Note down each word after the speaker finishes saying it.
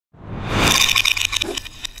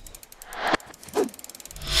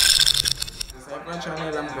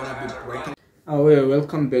Well,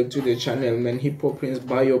 welcome back to the channel, man. Hip Hop Prince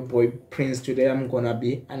by your boy Prince. Today I'm gonna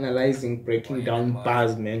be analyzing, breaking down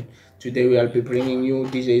bars, man. Today we'll be bringing you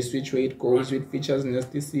DJ Switch Where It Goes with features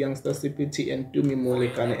Nasty C, YoungstaCPT and Tumi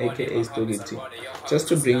Molekane aka Stogie. Just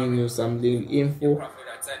to bring you some little info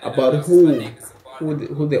about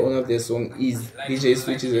who the owner of the song is. DJ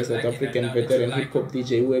Switch is a South African veteran hip hop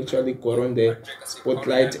DJ who actually got on the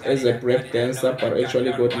spotlight as a break dancer, but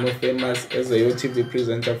actually got more famous as a TV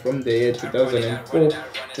presenter from the year 2004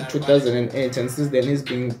 to 2008, and since then he's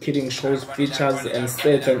been killing shows, features and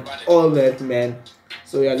sets and all that, man.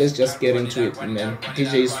 So yeah, let's just get into it, man.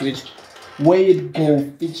 DJ Switch, Where It Go,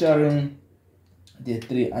 featuring the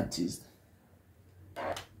three artists.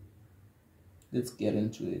 Let's get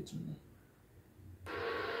into it, man.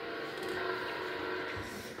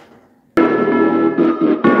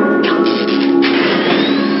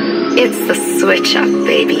 It's the switch up,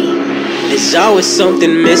 baby. There's always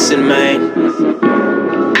something missing, man.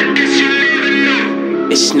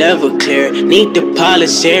 It's never clear. Need to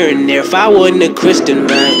polish here and there. If I wasn't a Christian,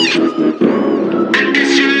 man,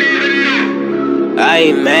 I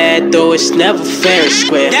ain't mad though. It's never fair and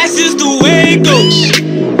square. That's just the way it goes.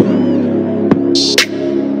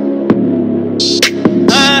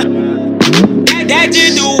 That's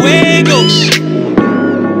just the way it goes.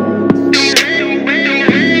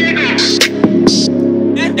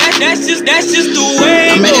 That's just the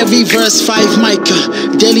way. I'm at every verse 5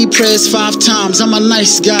 mica, daily prayers 5 times. I'm a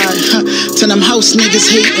nice guy. To them house niggas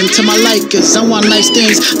hating, to my likers. I want nice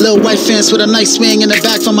things, little white fence with a nice swing in the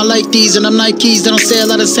back for my like these and them Nikes. They don't say a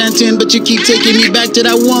lot of Santin, but you keep taking me back to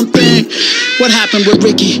that one thing. What happened with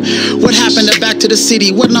Ricky? What happened to Back to the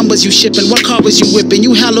City? What numbers you shipping? What car was you whipping?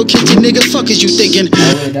 You Hello Kitty nigga, fuck is you thinking?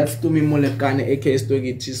 That's Tumi Molekane aka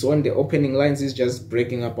Stogie. So on the opening lines is just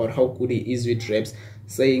breaking about how good he is with raps,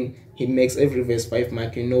 saying he makes every verse 5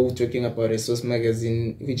 mark, talking about a Source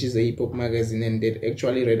magazine, which is a hip-hop magazine, and they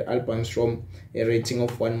actually read albums from a rating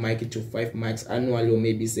of 1 mark to 5 marks annually or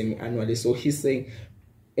maybe semi-annually. So he's saying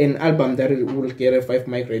an album that will get a 5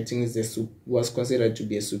 mark rating was considered to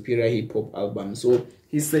be a superior hip-hop album. So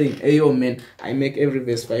he's saying, hey yo man, I make every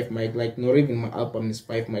verse 5 mark, like not even my album is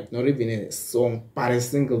 5 mark, not even a song, but a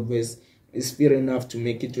single verse is fair enough to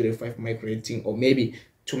make it to the 5 mark rating, or maybe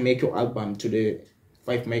to make your album to the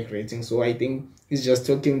 5 mic rating. So I think he's just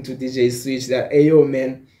talking to DJ Switch that, hey yo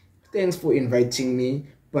man, thanks for inviting me,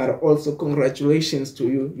 but also congratulations to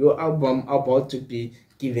you, your album about to be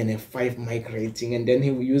given a 5 mic rating. And then he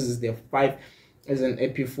uses the 5 as an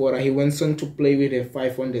epiphora. He went on to play with a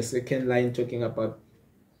 5 on the second line, talking about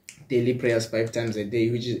daily prayers 5 times a day,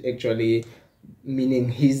 which is actually meaning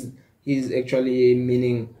he's actually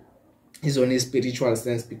meaning his own spiritual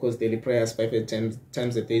sense, because daily prayers 5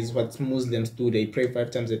 times a day is what Muslims do. They pray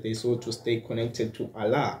 5 times a day so to stay connected to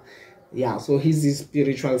Allah. Yeah, so his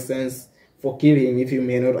spiritual sense, forgive him if you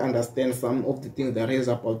may not understand some of the things that he's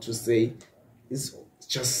about to say, is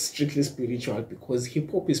just strictly spiritual, because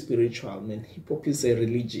hip-hop is spiritual, man. Hip-hop is a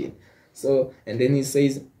religion. So, and then he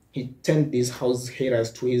says he turned these house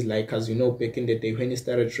haters to his likers. Back in the day when he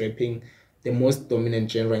started rapping, the most dominant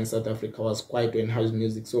genre in South Africa was kwaito and house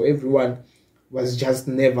music. So everyone was just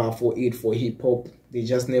never for hip-hop. They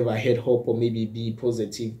just never had hope or maybe be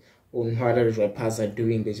positive on what other rappers are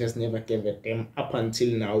doing. They just never gave a damn up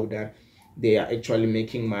until now that they are actually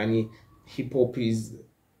making money. Hip-hop is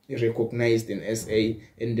recognized in SA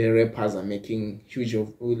and the rappers are making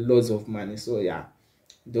loads of money. So yeah,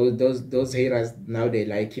 those haters, now they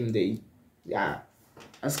like him.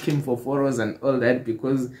 Ask him for photos and all that,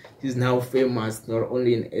 because he's now famous not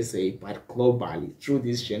only in SA but globally through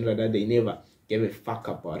this genre that they never gave a fuck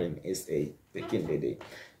about in SA back in the day.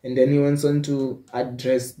 And then he wants on to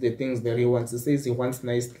address the things that he wants. He says he wants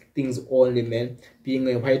nice things only, man. Being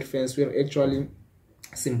a white fence will actually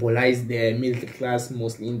symbolize the middle class,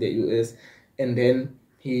 mostly in the US. And then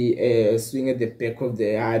he swing at the back of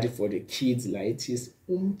the yard for the kids, like his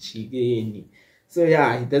umchigeni. So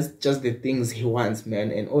yeah, that's just the things he wants,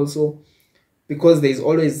 man. And also, because there's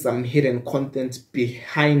always some hidden content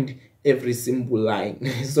behind every simple line.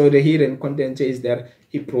 So the hidden content is that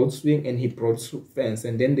he brought swing and he brought fence.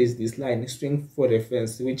 And then there's this line, swing for the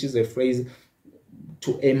fence, which is a phrase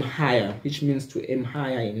to aim higher, which means to aim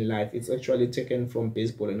higher in life. It's actually taken from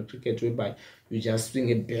baseball and cricket, whereby you just swing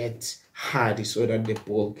a bat hard so that the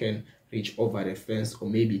ball can reach over the fence or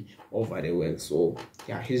maybe over the well. So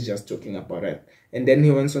yeah, he's just talking about it. And then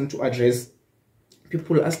he went on to address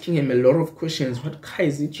people asking him a lot of questions. What car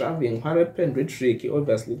is he driving? What happened with Ricky?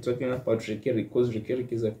 Obviously talking about Ricky, because Ricky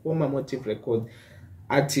is a former Motive Record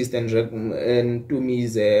artist, and to me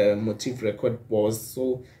is a Motive Record boss.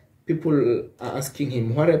 So people are asking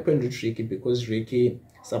him what happened with Ricky, because Ricky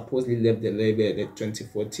supposedly left the label at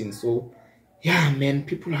 2014. So yeah, man,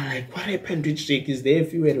 people are like, what happened with Ricky? Is there a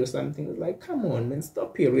few or something? It's like, come on, man,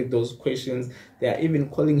 stop here with those questions. They are even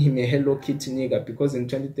calling him a Hello Kitty nigga, because in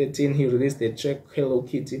 2013 he released the track Hello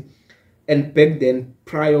Kitty. And back then,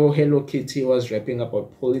 prior Hello Kitty was rapping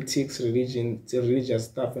about politics, religion, religious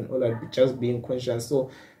stuff and all that, just being conscious.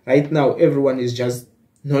 So right now, everyone is just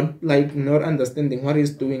not understanding what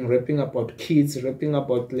he's doing, rapping about kids, rapping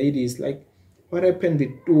about ladies. Like, what happened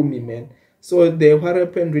with Tumi, man? So the what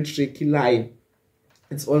happened with Ricky line,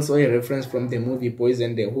 it's also a reference from the movie Boys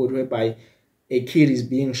in the Hood, whereby a kid is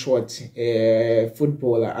being shot, a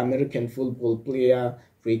footballer, American football player,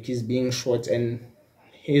 Ricky is being shot, and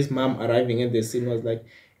his mom arriving at the scene was like,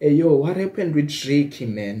 hey, yo, what happened with Ricky,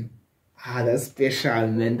 man? Ah, that's special,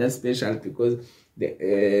 man. That's special, because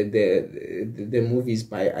the movie is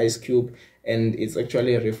by Ice Cube, and it's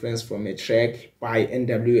actually a reference from a track by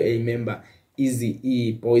NWA member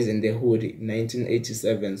Eazy-E, Boys in the Hood, in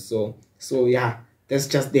 1987. So yeah, that's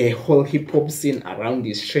just the whole hip-hop scene around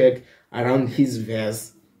this track, around his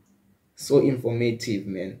verse. So informative,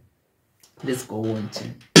 man. Let's go on,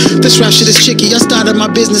 team. This rap shit is tricky. I started my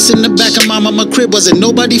business in the back of my mama crib. Wasn't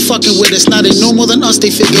nobody fucking with us. Now they know more than us, they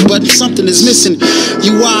figure, but something is missing.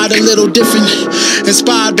 You are a little different,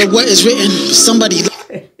 inspired by what is written. Somebody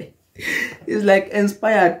it's like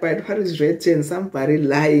inspired by what is written, somebody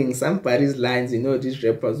lying, somebody's lines, you know, these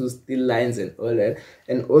rappers who steal lines and all that.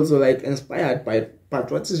 And also like inspired by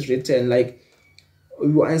what is written. Like,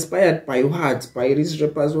 you are inspired by what? By these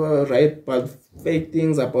rappers who write about fake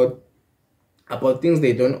things, about things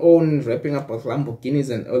they don't own, rapping about Lamborghinis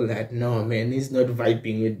and all that. No, man, he's not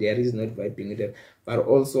vibing with that. He's not vibing with that. But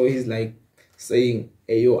also he's like saying,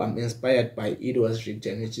 hey, yo, I'm inspired by It Was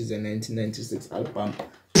Written, which is a 1996 album.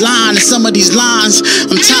 Line some of these lines,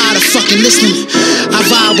 I'm tired of fucking listening. I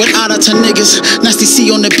vibe with out to niggas. Nasty C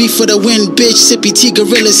on the beat for the win, bitch. Sippy T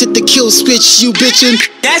gorillas hit the kill switch, you bitchin'.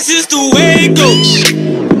 That's just the way it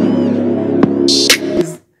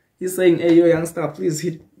goes. He's saying, hey, yo, youngster, please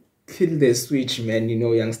hit the switch, man. You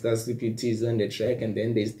know, YoungstaCPT is on the track, and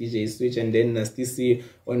then there's DJ Switch, and then Nasty C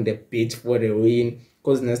on the beat for the win,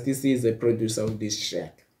 because Nasty C is the producer of this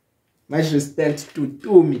track. Much respect to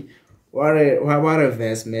Tumi. What a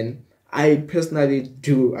verse, man. I personally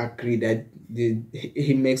do agree that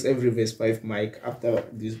he makes every verse 5 mic after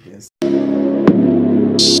this verse. That's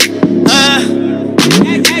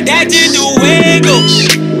just the way it goes.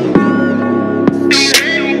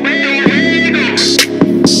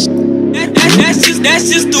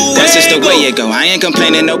 That's just the way it go. I ain't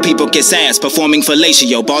complaining, no people kiss ass. Performing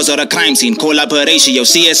fellatio, bars of the crime scene, collaboration.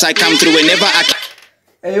 CSI come through whenever I can.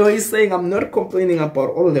 Hey, he's saying, I'm not complaining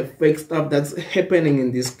about all the fake stuff that's happening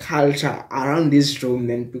in this culture around this room,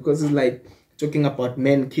 man, because it's like talking about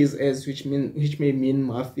men kiss ass, which may mean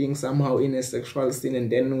muffing somehow in a sexual scene,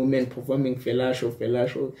 and then women performing fellatio.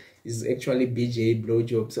 Fellatio is actually BJ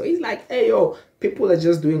blowjob. So he's like, hey, yo, people are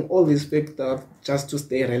just doing all this fake stuff just to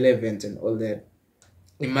stay relevant and all that.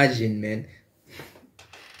 Imagine, man.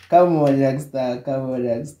 Come on, youngster. Come on,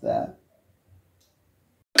 youngster.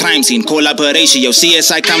 Crime scene, collaboration.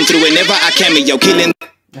 CSI come through whenever I cameo, killing.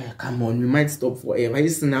 Come on, we might stop forever.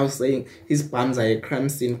 He's now saying his bums are a crime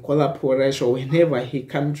scene, collaboration. Whenever he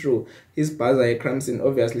come through, his bums are a crime scene.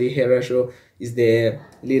 Obviously, Herasho is the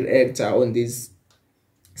lead actor on this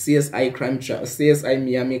CSI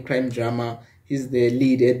Miami crime drama. He's the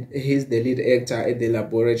lead actor at the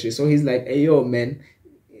laboratory. So he's like, hey, yo, man.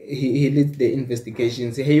 He leads the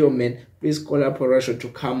investigations. Hey, yo, man, please call up Russia to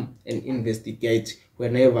come and investigate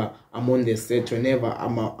whenever I'm on the set, whenever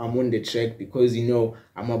I'm on the track, because, you know,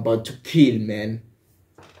 I'm about to kill, man.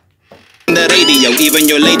 The radio, even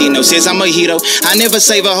your lady knows, says I'm a hero. I never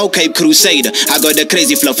save a whole Cape Crusader. I got the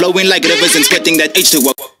crazy flow flowing like rivers and spitting that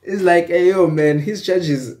H2O. It's like, hey, yo, man, his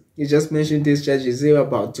charges, he just mentioned his charges. He's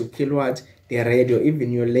about to kill what? The radio.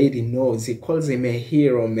 Even your lady knows. He calls him a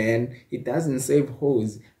hero, man. He doesn't save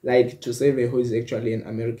hoes. Like, to save a hoe is actually an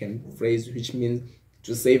American phrase, which means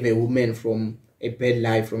to save a woman from a bad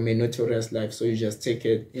life, from a notorious life. So you just take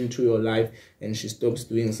it into your life and she stops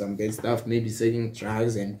doing some bad stuff, maybe selling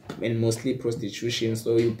drugs and mostly prostitution.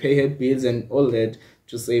 So you pay her bills and all that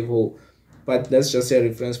to save her. But that's just a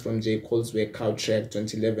reference from J. Cole's Workout track,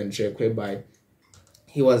 2011 track, whereby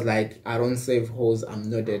he was like, I don't save hoes, I'm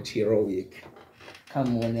not that heroic.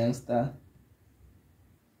 Come on, youngster.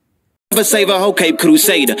 Never save a whole Cape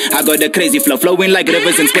Crusader. I got the crazy flow flowing like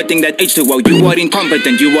rivers and spitting that H2O. You are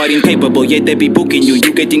incompetent, you are incapable, yet they be booking you.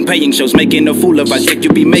 You getting paying shows, making a fool of us, yet you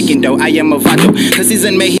be making though. I am a vato. This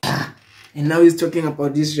isn't me. And now he's talking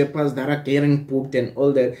about these rappers that are getting booked and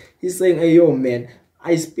all that. He's saying, hey, yo, man,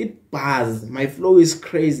 I spit bars. My flow is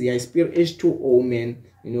crazy. I spit H2O, man.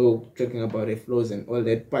 You know, talking about the flows and all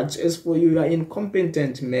that. But as for you, you are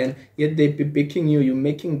incompetent, man. Yet they be picking you. You're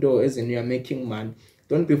making dough as in you are making money.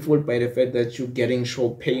 Don't be fooled by the fact that you're getting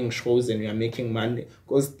paying shows and you are making money.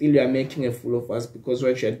 Because still you are making a fool of us. Because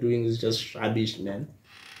what you're doing is just rubbish, man.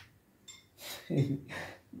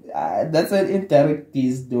 That's an indirect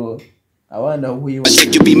diss, though. I wonder who you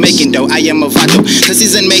check you be making though. I am a vato. This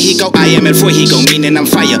is in Mexico. I am El Fuego, meaning I'm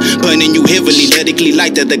fire. Burning you heavily, lyrically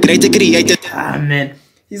lighter. The greater creator. Ah, man.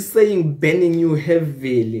 He's saying burning you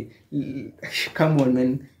heavily. Come on,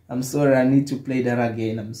 man. I'm sorry. I need to play that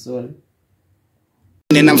again. I'm sorry.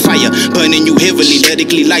 And I'm fire. Burning you heavily,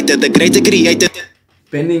 lyrically lighter. The greater creator.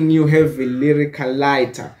 Burning you heavily, lyrical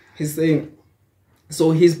lighter. He's saying,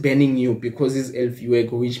 so he's burning you because he's El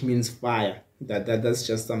Fuego, which means fire. That's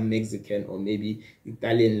just some Mexican or maybe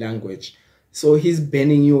Italian language. So he's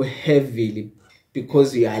burning you heavily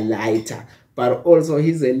because you are lighter. But also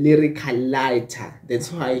he's a lyrical lighter.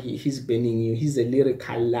 That's why he's burning you. He's a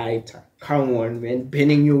lyrical lighter. Come on, man.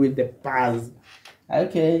 Burning you with the bars.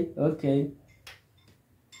 Okay.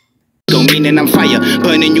 Meaning I'm fire,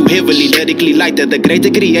 burning you heavily, lyrically lighter. The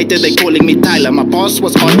greater creator, they calling me Tyler. My boss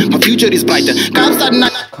was on, my future is brighter.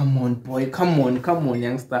 Come on, boy. Come on,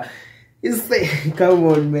 youngster. He's saying, come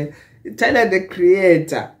on, man. Tyler the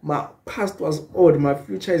Creator, my past was old, my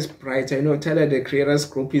future is brighter. You know, Tyler the Creator's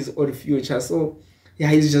group is old future. So,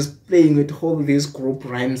 yeah, he's just playing with all this group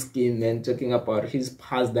rhyme scheme, man, talking about his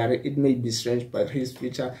past that it may be strange, but his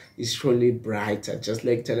future is surely brighter. Just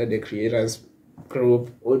like Tyler the Creator's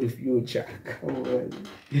group, old future. Come on.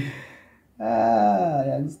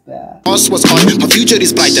 Youngster. Boss was on, my future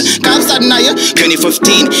is brighter. Cops at Naya,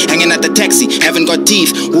 2015, hanging at the taxi, haven't got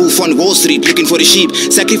teeth. Wolf on Wall Street, looking for the sheep.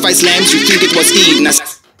 Sacrifice lambs, you think it was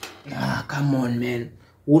Eve. Come on, man.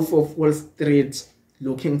 Wolf of Wall Street,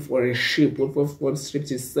 looking for a sheep. Wolf of Wall Street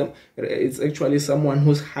is it's actually someone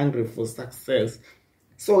who's hungry for success.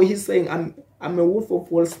 So he's saying, I'm a Wolf of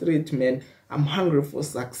Wall Street, man. I'm hungry for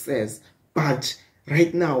success, but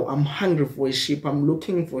right now, I'm hungry for a sheep. I'm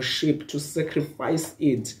looking for sheep to sacrifice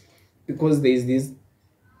it. Because there's this,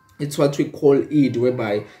 it's what we call Eid,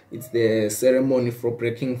 whereby it's the ceremony for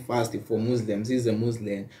breaking fast for Muslims. He's a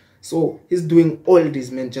Muslim. So he's doing all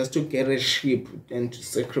this, man, just to get a sheep and to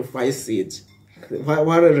sacrifice it.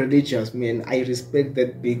 What a religious, man. I respect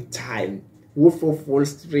that big time. Wolf of Wall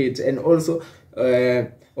Street. And also,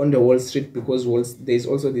 on the Wall Street, because there's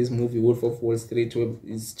also this movie Wolf of Wall Street where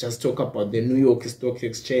it's just talk about the New York Stock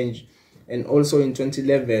Exchange. And also in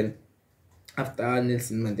 2011, after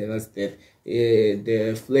Nelson Mandela's death,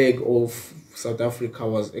 the flag of South Africa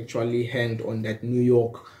was actually hanged on that New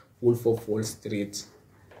York Wolf of Wall Street.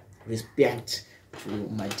 Respect to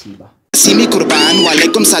Matiba. Simi Kurban,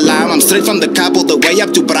 walaikum salam. I'm straight from the Cape all the way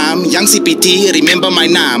up to Bram. YoungstaCPT, remember my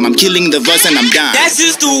name. I'm killing the verse and I'm done. That's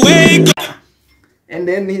just the way. And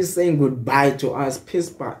then he's saying goodbye to us.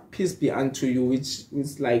 Peace be unto you, which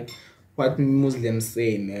is like what Muslims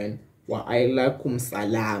say, man. Wa alaikum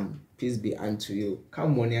salam. Peace be unto you.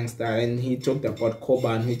 Come on, youngster. And he talked about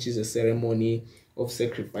Korban, which is a ceremony of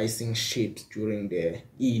sacrificing sheep during the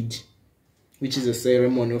Eid, which is a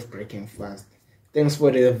ceremony of breaking fast. Thanks for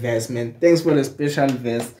the verse, man. Thanks for the special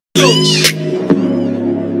verse.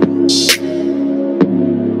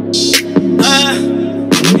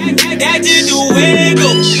 That's just the way it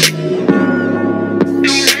goes.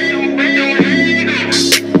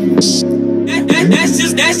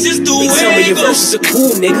 That's just the way it goes. They tell me your verses are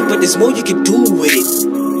cool, nigga, but there's more you can do with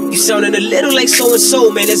it. You sounding a little like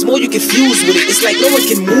so-and-so, man, there's more you can fuse with it. It's like no one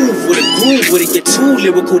can move with it, groove with it. You're too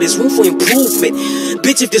lyrical, there's room for improvement.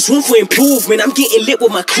 Bitch, if there's room for improvement, I'm getting lit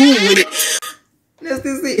with my crew in it. Let's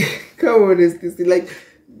see. Come on, let's see. Like,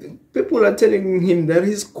 people are telling him that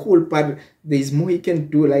he's cool, but there's more he can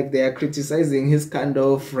do. Like, they are criticizing his kind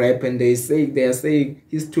of rap, and they are saying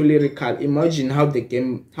he's too lyrical. Imagine how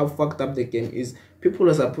fucked up the game is. People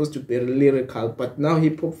are supposed to be lyrical, but now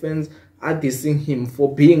hip-hop fans are dissing him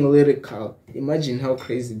for being lyrical. Imagine how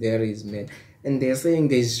crazy that is, man. And they're saying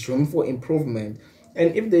there's room for improvement.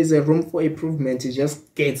 And if there's a room for improvement, he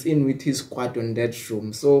just gets in with his squad on that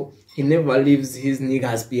room. So he never leaves his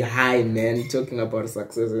niggas behind, man. Talking about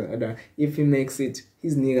success and other. If he makes it,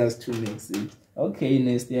 his niggas too makes it. Okay,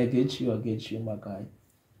 Nasty, I get you, my guy.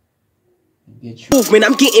 Man,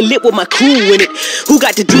 I'm getting lit with my crew in it. Who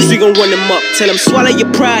got the juice? We gon' run them up. Tell them swallow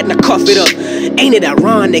your pride and I cough it up. Ain't it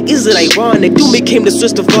ironic? Is it ironic? Dude me came to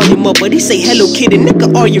switch the volume up, but he say hello kid and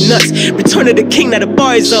nigga, are you nuts? Return of the king, now the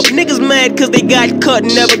bar is up. Niggas mad cause they got cut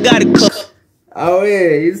and never got a cut. Oh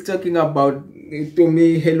yeah, he's talking about, to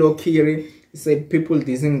me, Hello Kiri. He said people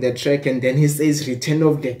dissing the track, and then he says Return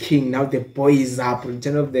of the King. Now the boy is up.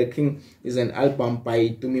 Return of the King is an album by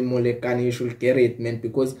Tumi Molekane. You should get it, man,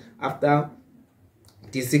 because after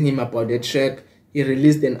dissing him about the track, he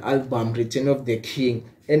released an album, Return of the King.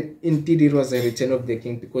 And indeed it was a Return of the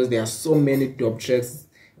King, because there are so many dope tracks.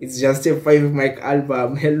 It's just a 5 mic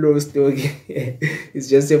album. Hello Stogie. It's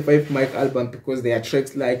just a 5 mic album, because there are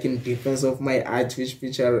tracks like In Defense of My Art, which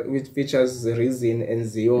features Reason and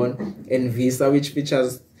Zion, and Visa, which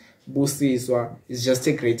features Busiswa. It's just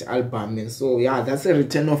a great album, man. So yeah, that's a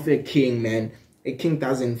Return of a King, man. A king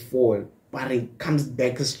doesn't fall, but it comes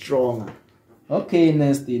back stronger. Okay,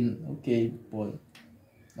 Nestin. Okay, boy.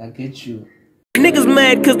 I get you. Niggas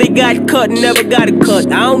mad cause they got cut, never got a cut.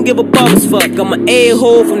 I don't give a boss fuck. I'm an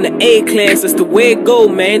A-hole from the A-class, that's the way it go,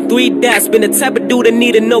 man. 3 dots, been the type of dude that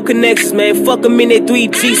needed no connections, man. Fuck them in that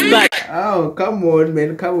 3G spot. Oh, come on,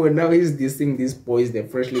 man, come on. Now he's dissing these boys, the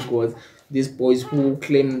freshly gods. These boys who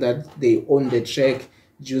claim that they own the track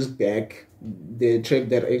Juice Back, the track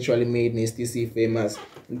that actually made Nasty C famous.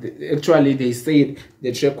 Actually, they said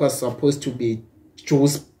the track was supposed to be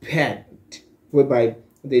juice packed, whereby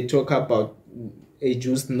they talk about a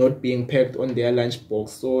juice not being packed on their lunchbox.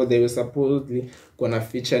 So they were supposedly gonna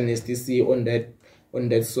feature Nasty C on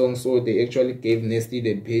that song. So they actually gave Nasty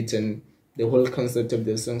the beat and the whole concept of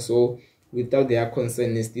the song. So without their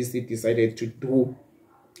consent, Nasty C decided to do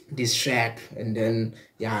this track, and then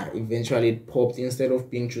yeah, eventually it popped. Instead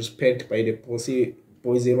of being juice packed by the boys,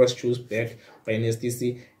 it was juice packed by Nasty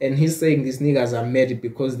C. And he's saying these niggas are mad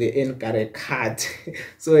because they ain't got a cut.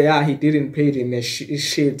 So yeah, he didn't pay them a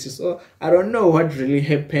shit. So I don't know what really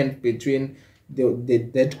happened between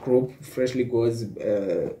that group, Freshly Goes,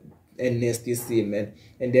 and Nasty C, man.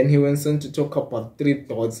 And then he went on to talk about 3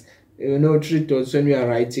 thoughts. You know, 3 thoughts, when you are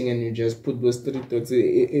writing and you just put those 3 thoughts,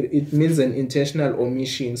 it means an intentional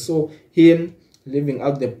omission. So him leaving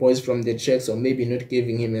out the boys from the checks, or maybe not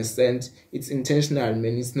giving him a cent, it's intentional,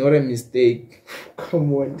 man. It's not a mistake.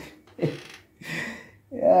 Come on.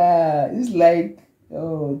 Yeah, it's like,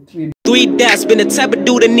 oh, 3 dots, been the type of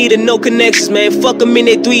dude that needed no connections, man. Fuck them in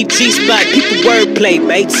that 3G spot. People wordplay,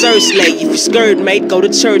 mate. Search late. If you scared, mate, go the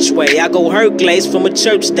church way. I go Hercules from a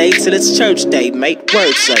church day till it's church day, mate.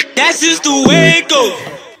 Word, sir. That's just the way it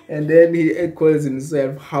go. And then he calls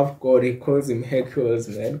himself half god. He calls him Hercules,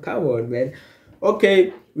 man. Come on, man.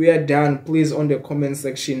 Okay, we are done. Please, on the comment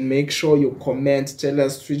section, make sure you comment. Tell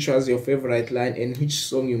us which was your favorite line and which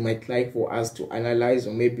song you might like for us to analyze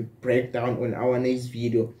or maybe break down on our next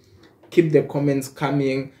video. Keep the comments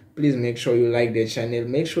coming. Please make sure you like the channel.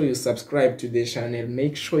 Make sure you subscribe to the channel.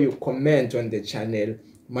 Make sure you comment on the channel.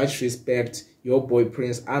 Much respect. Your boy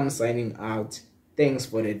Prince. I'm signing out. Thanks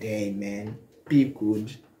for the day, man. Be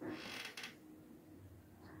good.